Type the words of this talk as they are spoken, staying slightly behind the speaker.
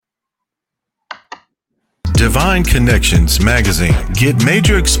Divine Connections Magazine. Get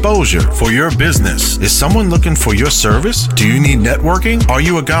major exposure for your business. Is someone looking for your service? Do you need networking? Are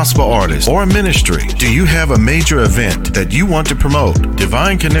you a gospel artist or a ministry? Do you have a major event that you want to promote?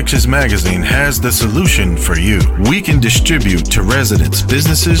 Divine Connections Magazine has the solution for you. We can distribute to residents,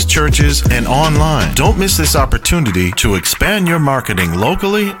 businesses, churches, and online. Don't miss this opportunity to expand your marketing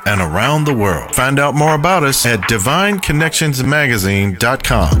locally and around the world. Find out more about us at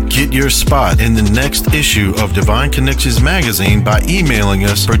divineconnectionsmagazine.com. Get your spot in the next issue of Divine Connections Magazine by emailing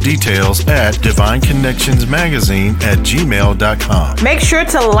us for details at divineconnectionsmagazine@gmail.com. Make sure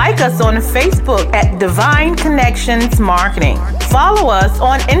to like us on Facebook at Divine Connections Marketing. Follow us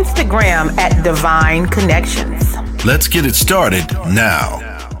on Instagram at Divine Connections. Let's get it started now.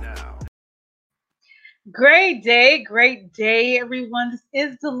 Great day, everyone. This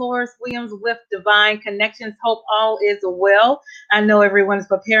is Dolores Williams with Divine Connections. Hope all is well. I know everyone is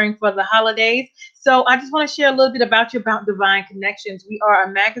preparing for the holidays. So I just want to share a little bit about Divine Connections. We are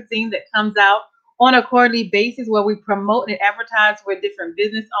a magazine that comes out on a quarterly basis where we promote and advertise for different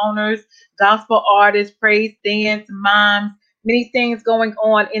business owners, gospel artists, praise dance, moms, many things going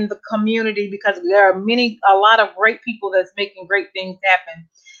on in the community because there are a lot of great people that's making great things happen.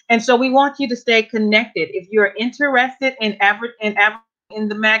 And so we want you to stay connected. If you're interested in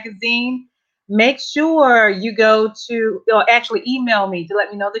the magazine, make sure you go to, or actually email me to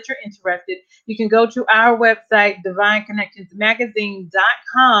let me know that you're interested. You can go to our website,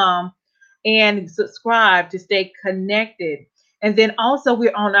 divineconnectionsmagazine.com, and subscribe to stay connected. And then also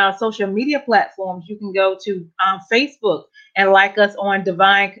we're on our social media platforms. You can go to Facebook and like us on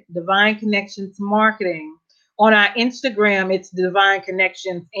Divine Connections Marketing. On our Instagram, it's Divine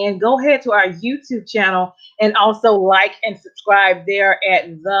Connections. And go ahead to our YouTube channel and also like and subscribe there at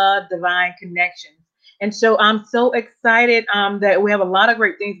The Divine Connections. And so I'm so excited that we have a lot of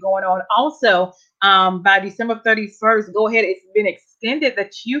great things going on. Also, by December 31st, go ahead. It's been extended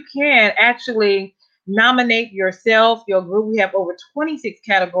that you can actually nominate yourself, your group. We have over 26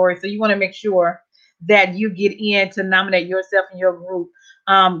 categories. So you want to make sure that you get in to nominate yourself and your group.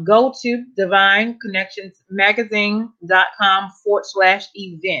 Go to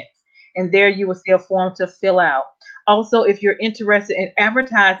divineconnectionsmagazine.com/events. And there you will see a form to fill out. Also, if you're interested in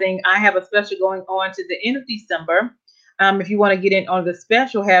advertising, I have a special going on to the end of December. If you want to get in on the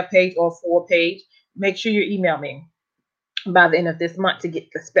special half page or full page, make sure you email me by the end of this month to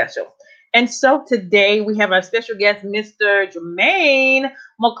get the special. And so today we have our special guest, Mr. Jermaine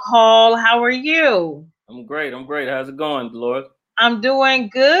McCall. How are you? I'm great. How's it going, Dolores? I'm doing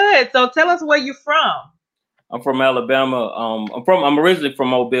good. So tell us where you're from. I'm from Alabama. I'm originally from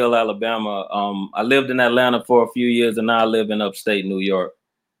Mobile, Alabama. I lived in Atlanta for a few years, and now I live in upstate New York,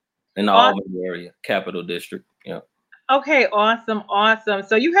 in the Albany area, Capital District. Yeah. Okay, awesome.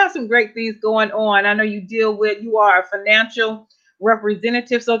 So you have some great things going on. I know you are a financial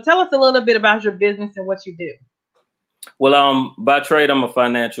representative. So tell us a little bit about your business and what you do. Well, by trade, I'm a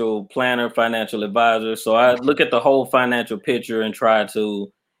financial planner, financial advisor. So I look at the whole financial picture and try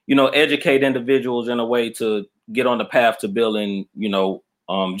to, educate individuals in a way to get on the path to building,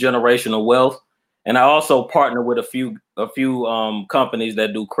 generational wealth. And I also partner with a few companies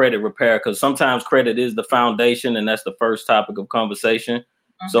that do credit repair, because sometimes credit is the foundation, and that's the first topic of conversation.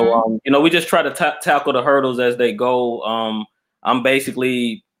 Mm-hmm. So, we just try to tackle the hurdles as they go. I'm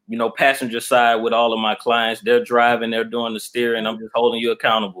basically passenger side with all of my clients. They're driving, they're doing the steering. I'm just holding you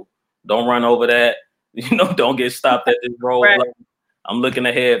accountable. Don't run over that. Don't get stopped at this road. Right. I'm looking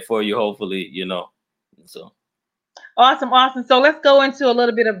ahead for you, hopefully, So. Awesome. So let's go into a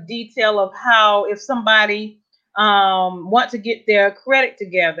little bit of detail of how, if somebody want to get their credit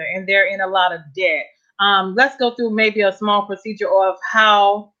together and they're in a lot of debt, let's go through maybe a small procedure of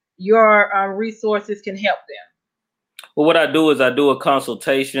how your resources can help them. Well, what I do is I do a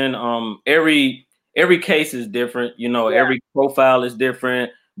consultation. Every case is different. Every profile is different,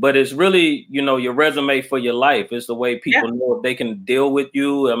 but it's really, your resume for your life. It's the way people know if they can deal with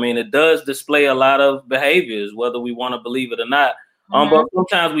you. I mean, it does display a lot of behaviors, whether we want to believe it or not. But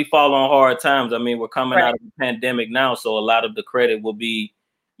sometimes we fall on hard times. I mean, we're coming out of the pandemic now, so a lot of the credit will be,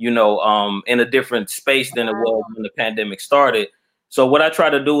 in a different space than it was when the pandemic started. So what I try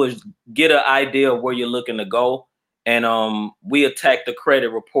to do is get an idea of where you're looking to go. And we attack the credit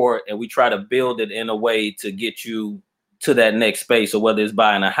report and we try to build it in a way to get you to that next space. So whether it's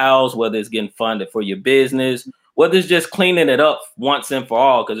buying a house, whether it's getting funded for your business, whether it's just cleaning it up once and for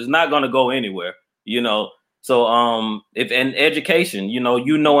all, because it's not going to go anywhere, So if in education,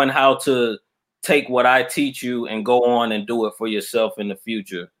 knowing how to take what I teach you and go on and do it for yourself in the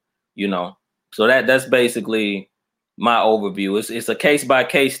future, So that's basically my overview. It's a case by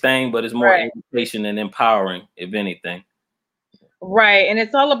case thing, but it's more education and empowering, if anything. Right. And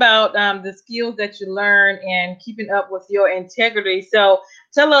it's all about the skills that you learn and keeping up with your integrity. So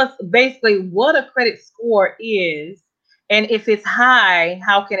tell us basically what a credit score is. And if it's high,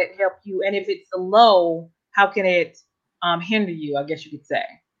 how can it help you? And if it's low, how can it hinder you, I guess you could say?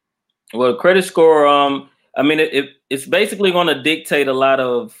 Well, credit score, I mean, it's basically going to dictate a lot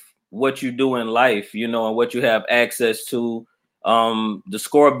of what you do in life, you know, and what you have access to. The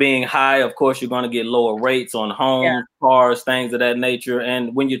score being high, of course, you're going to get lower rates on homes, cars, things of that nature.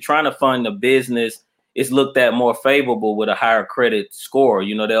 And when you're trying to fund a business, it's looked at more favorable with a higher credit score.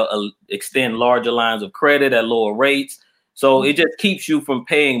 You know, they'll extend larger lines of credit at lower rates. So it just keeps you from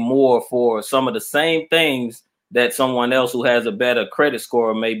paying more for some of the same things that someone else who has a better credit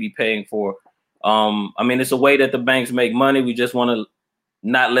score may be paying for. I mean, it's a way that the banks make money. We just want to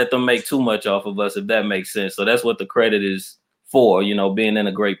not let them make too much off of us, if that makes sense. So that's what the credit is for, you know, being in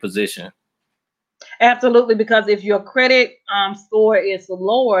a great position. Absolutely, because if your credit score is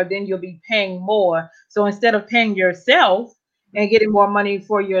lower, then you'll be paying more. So instead of paying yourself and getting more money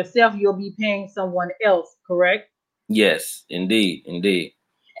for yourself, you'll be paying someone else, correct? Yes, indeed, indeed.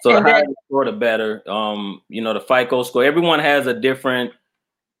 So the higher the score, the better. You know, the FICO score, everyone has a different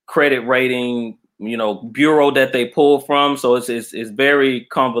credit rating, you know, bureau that they pull from. So it's very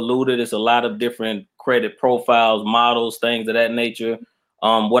convoluted. It's a lot of different credit profiles, models, things of that nature.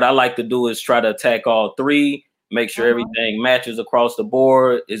 What I like to do is try to attack all three, make sure everything matches across the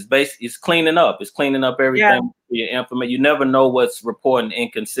board. It's cleaning up. It's cleaning up everything for your information. You never know what's reporting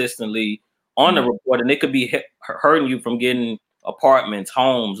inconsistently on the report, and it could be hurting you from getting apartments,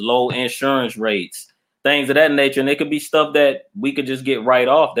 homes, low insurance rates, things of that nature. And it could be stuff that we could just get right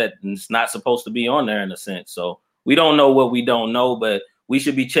off that it's not supposed to be on there in a sense. So we don't know what we don't know, but we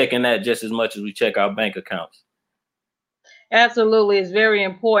should be checking that just as much as we check our bank accounts. Absolutely. It's very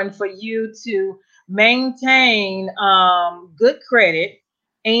important for you to maintain good credit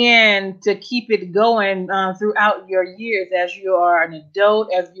and to keep it going throughout your years as you are an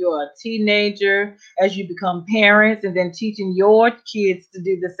adult, as you're a teenager, as you become parents, and then teaching your kids to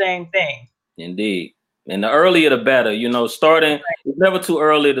do the same thing. Indeed. And the earlier the better, you know, starting, it's never too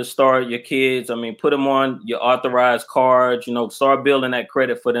early to start your kids. I mean, put them on your authorized cards, you know, start building that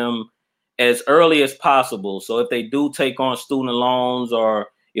credit for them as early as possible. So if they do take on student loans, or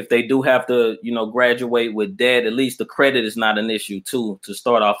if they do have to, you know, graduate with debt, at least the credit is not an issue too, to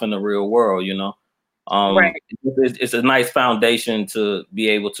start off in the real world, you know. It's a nice foundation to be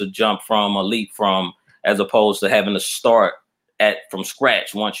able to jump from or leap from, as opposed to having to start from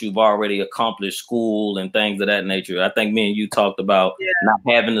scratch once you've already accomplished school and things of that nature. I think me and you talked about not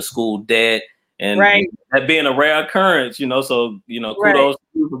having the school debt and that being a rare occurrence, you know, so, you know, kudos to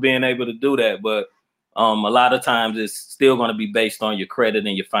you for being able to do that. But a lot of times it's still going to be based on your credit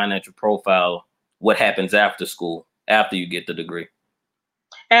and your financial profile, what happens after school, after you get the degree.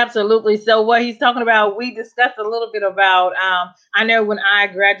 Absolutely. So what he's talking about, we discussed a little bit about, I know when I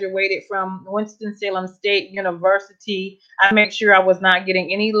graduated from Winston-Salem State University, I made sure I was not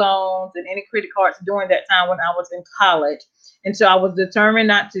getting any loans and any credit cards during that time when I was in college. And so I was determined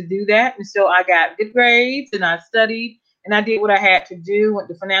not to do that. And so I got good grades and I studied and I did what I had to do, went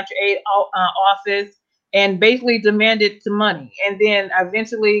to financial aid office and basically demanded some money. And then I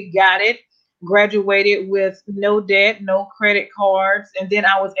eventually got it. Graduated with no debt, no credit cards, and then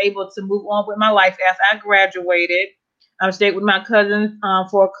I was able to move on with my life as I graduated. I stayed with my cousins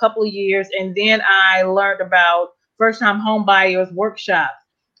for a couple of years, and then I learned about first-time home buyers workshops.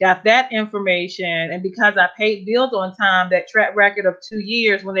 Got that information, and because I paid bills on time, that track record of 2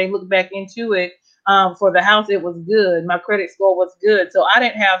 years, when they look back into it for the house, it was good. My credit score was good, so I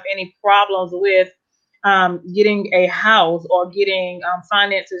didn't have any problems with getting a house or getting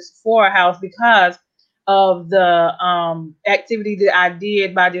finances for a house because of the activity that I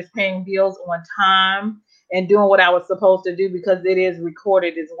did by just paying bills on time and doing what I was supposed to do, because it is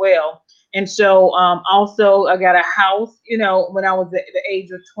recorded as well. And so also I got a house, you know, when I was at the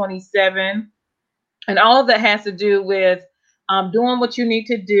age of 27, and all of that has to do with doing what you need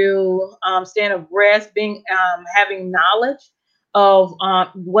to do, staying abreast, being having knowledge of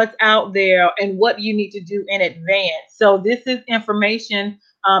what's out there and what you need to do in advance. So this is information,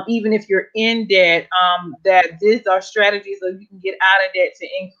 even if you're in debt, that these are strategies so you can get out of debt to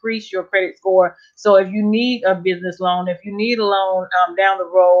increase your credit score. So if you need a business loan, if you need a loan down the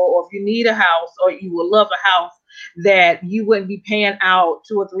road, or if you need a house, or you would love a house, that you wouldn't be paying out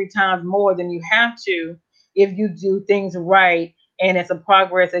 2 or 3 times more than you have to if you do things right, and it's a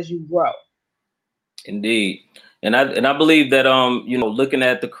progress as you grow. Indeed. And I believe that looking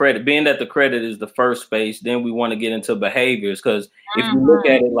at the credit, being that the credit is the first space, then we want to get into behaviors, because if you look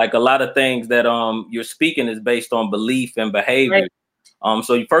at it, like a lot of things that you're speaking is based on belief and behavior. Right.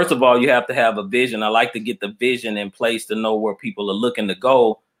 So first of all, you have to have a vision. I like to get the vision in place to know where people are looking to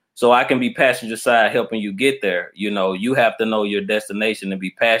go, so I can be passenger side helping you get there. You have to know your destination and be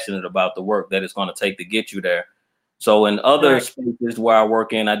passionate about the work that it's going to take to get you there. So in other spaces where I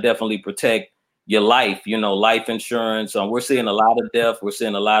work in, I definitely protect your life, life insurance. We're seeing a lot of death. We're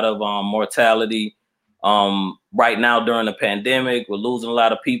seeing a lot of mortality right now during the pandemic. We're losing a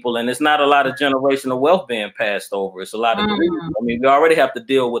lot of people, and it's not a lot of generational wealth being passed over. It's a lot of grief. I mean, we already have to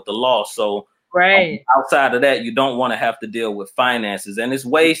deal with the loss. So outside of that, you don't want to have to deal with finances. And there's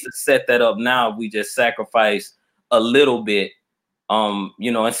ways to set that up now. We just sacrifice a little bit,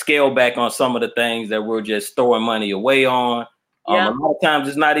 and scale back on some of the things that we're just throwing money away on. A lot of times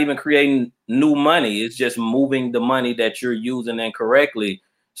it's not even creating new money. It's just moving the money that you're using incorrectly.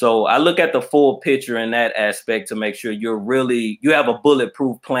 So I look at the full picture in that aspect to make sure you have a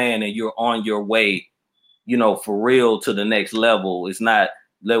bulletproof plan and you're on your way, for real to the next level. It's not,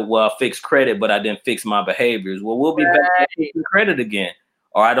 well, I fixed credit, but I didn't fix my behaviors. Well, we'll be back to fixing credit again.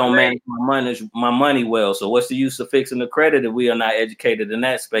 Or I don't manage my money well. So what's the use of fixing the credit if we are not educated in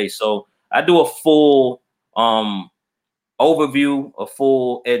that space? So I do a full overview, a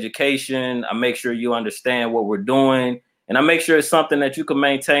full education. I make sure you understand what we're doing, and I make sure it's something that you can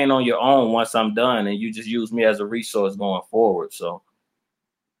maintain on your own once I'm done, and you just use me as a resource going forward. So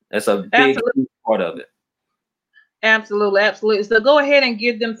that's a big part of it. Absolutely, absolutely. So go ahead and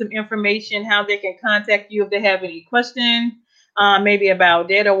give them some information, how they can contact you if they have any questions, maybe about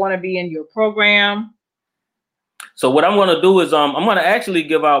that or want to be in your program. So what I'm going to do is I'm going to actually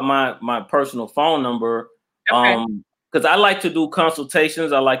give out my personal phone number. Because I like to do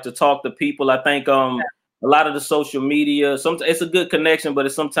consultations. I like to talk to people. I think a lot of the social media, it's a good connection, but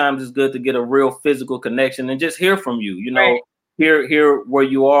sometimes it's good to get a real physical connection and just hear from you. Hear where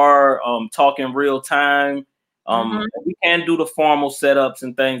you are, talk in real time. We can do the formal setups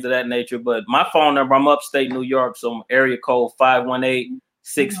and things of that nature, but my phone number, I'm upstate New York, so area code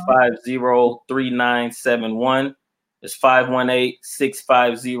 518-650-3971. It's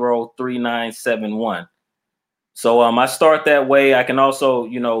 518-650-3971. So I start that way. I can also,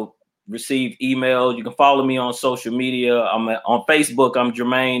 receive email. You can follow me on social media. I'm on Facebook. I'm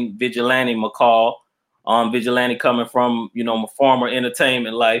Jermaine Vigilante McCall. Vigilante coming from, my former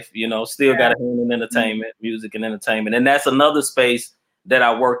entertainment life, still got a hand in entertainment, music and entertainment. And that's another space that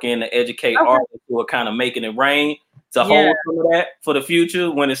I work in to educate artists who are kind of making it rain, to hold some of that for the future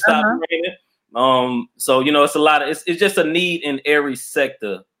when it stops raining. So, it's a lot of, it's just a need in every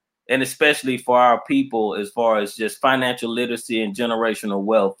sector, and especially for our people, as far as just financial literacy and generational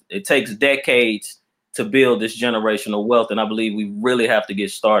wealth. It takes decades to build this generational wealth, and I believe we really have to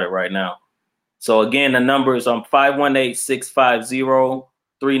get started right now. So again, the number is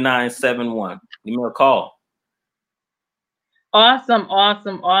 518-650-3971. Give me a call. Awesome.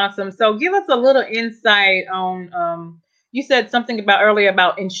 So give us a little insight on, you said something earlier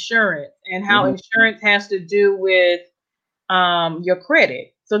about insurance and how insurance has to do with your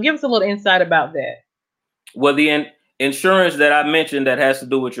credit. So give us a little insight about that. Well, the insurance that I mentioned that has to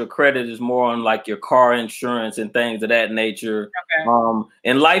do with your credit is more on like your car insurance and things of that nature.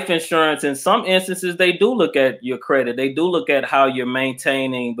 And life insurance, in some instances, they do look at your credit. They do look at how you're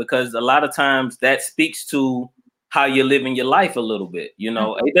maintaining, because a lot of times that speaks to how you're living your life a little bit.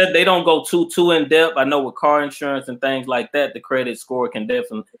 They don't go too in depth. I know with car insurance and things like that, the credit score can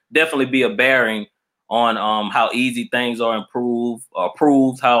definitely be a bearing on how easy things are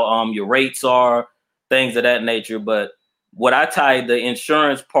approved, how your rates are, things of that nature. But what I tie the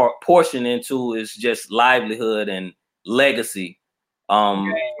insurance portion into is just livelihood and legacy. So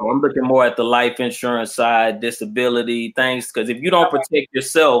I'm looking more at the life insurance side, disability things, because if you don't protect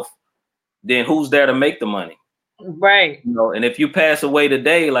yourself, then who's there to make the money? Right. And if you pass away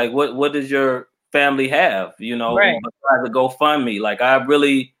today, like what does your family have? Besides the GoFundMe. Like I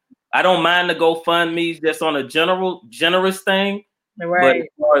don't mind the GoFundMe's just on a generous thing. But as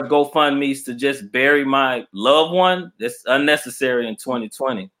far as GoFundMe's to just bury my loved one, it's unnecessary in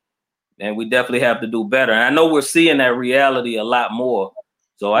 2020. And we definitely have to do better. And I know we're seeing that reality a lot more.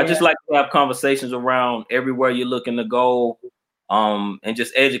 So I just like to have conversations around everywhere you're looking to go, and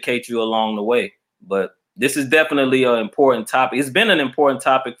just educate you along the way. But this is definitely an important topic. It's been an important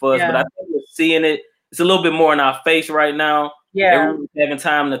topic for us, but I think we're seeing it. It's a little bit more in our face right now. Everyone's having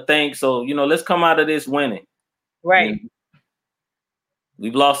time to think. So, let's come out of this winning. Right.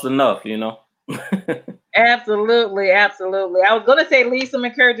 We've lost enough, Absolutely. I was going to say leave some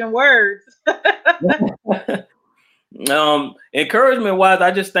encouraging words. Encouragement wise,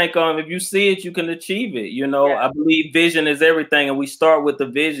 I just think if you see it, you can achieve it. You know, I believe vision is everything, and we start with the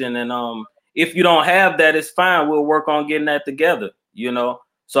vision. And if you don't have that, it's fine. We'll work on getting that together. You know,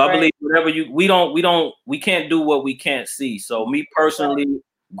 so I believe whatever we can't do what we can't see. So me personally,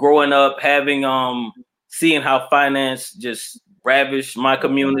 growing up, having seeing how finance just ravished my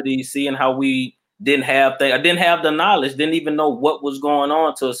community, seeing how we didn't have things, I didn't have the knowledge, didn't even know what was going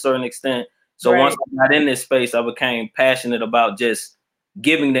on to a certain extent. So once I got in this space, I became passionate about just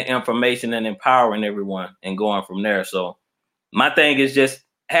giving the information and empowering everyone and going from there. So my thing is just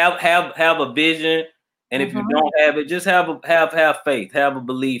have a vision. And if you don't have it, just have faith, have a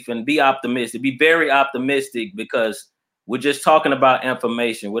belief, and be optimistic. Be very optimistic, because we're just talking about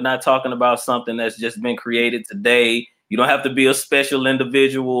information. We're not talking about something that's just been created today. You don't have to be a special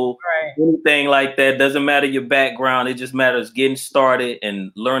individual, anything like that. Doesn't matter your background. It just matters getting started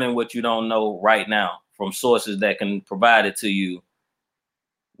and learning what you don't know right now from sources that can provide it to you.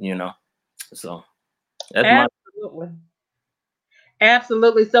 You know, so that's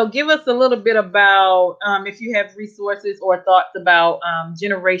Absolutely. So give us a little bit about if you have resources or thoughts about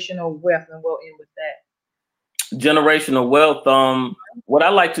generational wealth, and we'll end with that. Generational wealth. What I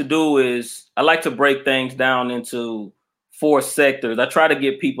like to do is I like to break things down into 4 sectors. I try to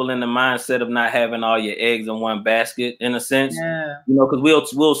get people in the mindset of not having all your eggs in one basket, in a sense. You know,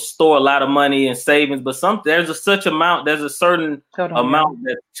 because we'll store a lot of money in savings, but there's a certain amount that's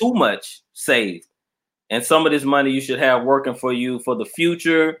too much saved. And some of this money you should have working for you for the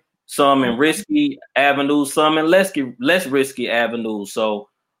future, some in risky avenues, some in less risky avenues. So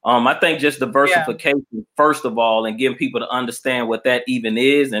I think just diversification, first of all, and getting people to understand what that even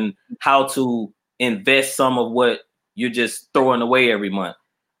is and how to invest some of what you're just throwing away every month.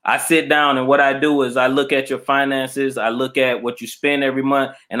 I sit down, and what I do is I look at your finances, I look at what you spend every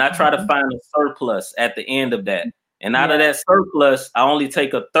month, and I try to find a surplus at the end of that. And out of that surplus, I only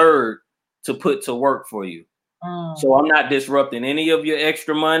take a third to put to work for you. So I'm not disrupting any of your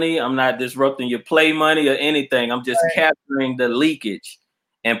extra money. I'm not disrupting your play money or anything. I'm just capturing the leakage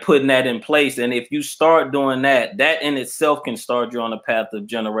and putting that in place. And if you start doing that, that in itself can start you on the path of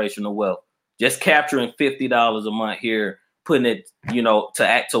generational wealth. Just capturing $50 a month here, putting it,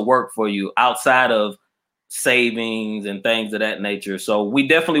 to work for you outside of savings and things of that nature. So we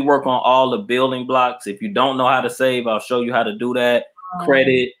definitely work on all the building blocks. If you don't know how to save, I'll show you how to do that.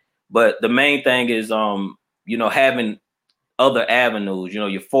 Credit. But the main thing is, having other avenues, your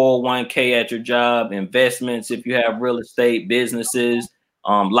 401k at your job, investments, if you have real estate, businesses,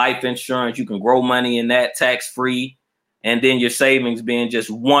 life insurance, you can grow money in that tax-free. And then your savings being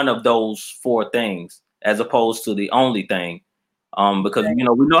just one of those 4 things, as opposed to the only thing. Because, we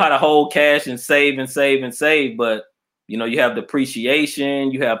know how to hold cash and save, but, you have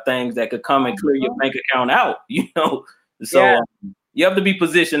depreciation, you have things that could come and clear your bank account out, so you have to be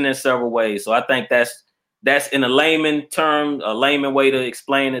positioned in several ways. So I think that's in a layman term, a layman way to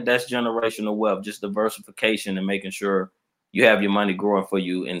explain it. That's generational wealth, just diversification and making sure you have your money growing for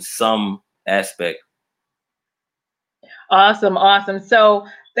you in some aspect. Awesome. So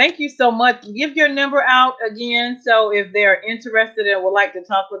thank you so much. Give your number out again. So if they're interested and would like to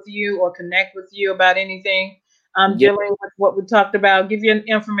talk with you or connect with you about anything, dealing with what we talked about, give your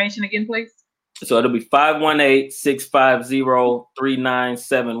information again, please. So it'll be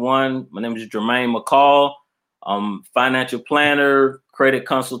 518-650-3971. My name is Jermaine McCall. Financial planner, credit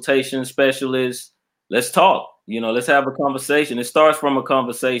consultation specialist. Let's talk. Let's have a conversation. It starts from a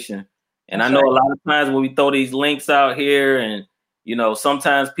conversation. And I know a lot of times when we throw these links out here and,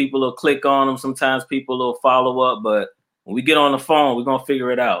 sometimes people will click on them. Sometimes people will follow up. But when we get on the phone, we're going to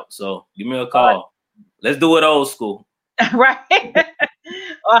figure it out. So give me a call. Let's do it old school. Right.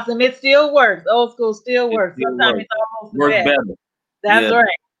 Awesome. It still works. Old school still works. Sometimes it's almost better. That's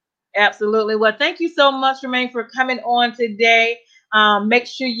right. Absolutely. Well, thank you so much, Jermaine, for coming on today. Make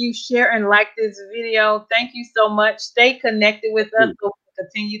sure you share and like this video. Thank you so much. Stay connected with us so we can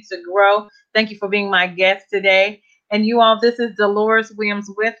continue to grow. Thank you for being my guest today. And you all, this is Dolores Williams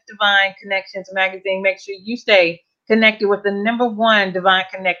with Divine Connections Magazine. Make sure you stay connected with the #1 Divine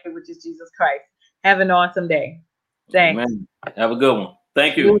Connector, which is Jesus Christ. Have an awesome day. Thanks. Amen. Have a good one.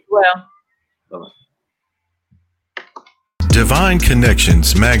 Thank you. You as well. Bye-bye. Divine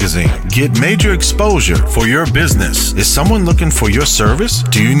Connections Magazine. Get major exposure for your business. Is someone looking for your service?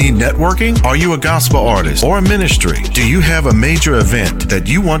 Do you need networking? Are you a gospel artist or a ministry? Do you have a major event that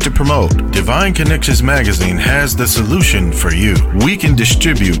you want to promote? Divine Connections Magazine has the solution for you. We can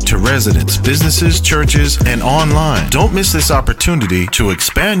distribute to residents, businesses, churches, and online. Don't miss this opportunity to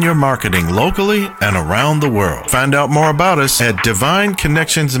expand your marketing locally and around the world. Find out more about us at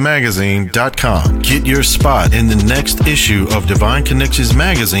divineconnectionsmagazine.com. Get your spot in the next issue of Divine Connections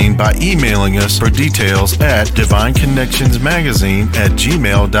Magazine by emailing us for details at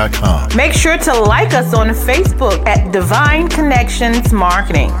divineconnectionsmagazine@gmail.com. Make sure to like us on Facebook at Divine Connections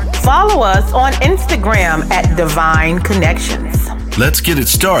Marketing. Follow us on Instagram at Divine Connections. Let's get it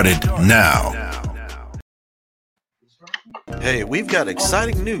started now. Hey, we've got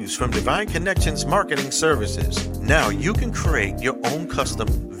exciting news from Divine Connections Marketing Services. Now you can create your own custom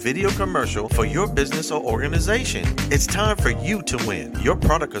video commercial for your business or organization. It's time for you to win. Your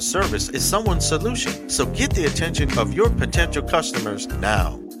product or service is someone's solution, so get the attention of your potential customers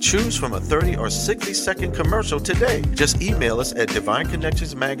now. Choose from a 30 or 60-second commercial today. Just email us at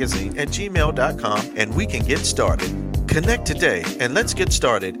divineconnectionsmagazine@gmail.com and we can get started. Connect today and let's get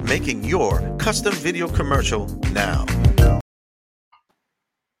started making your custom video commercial now.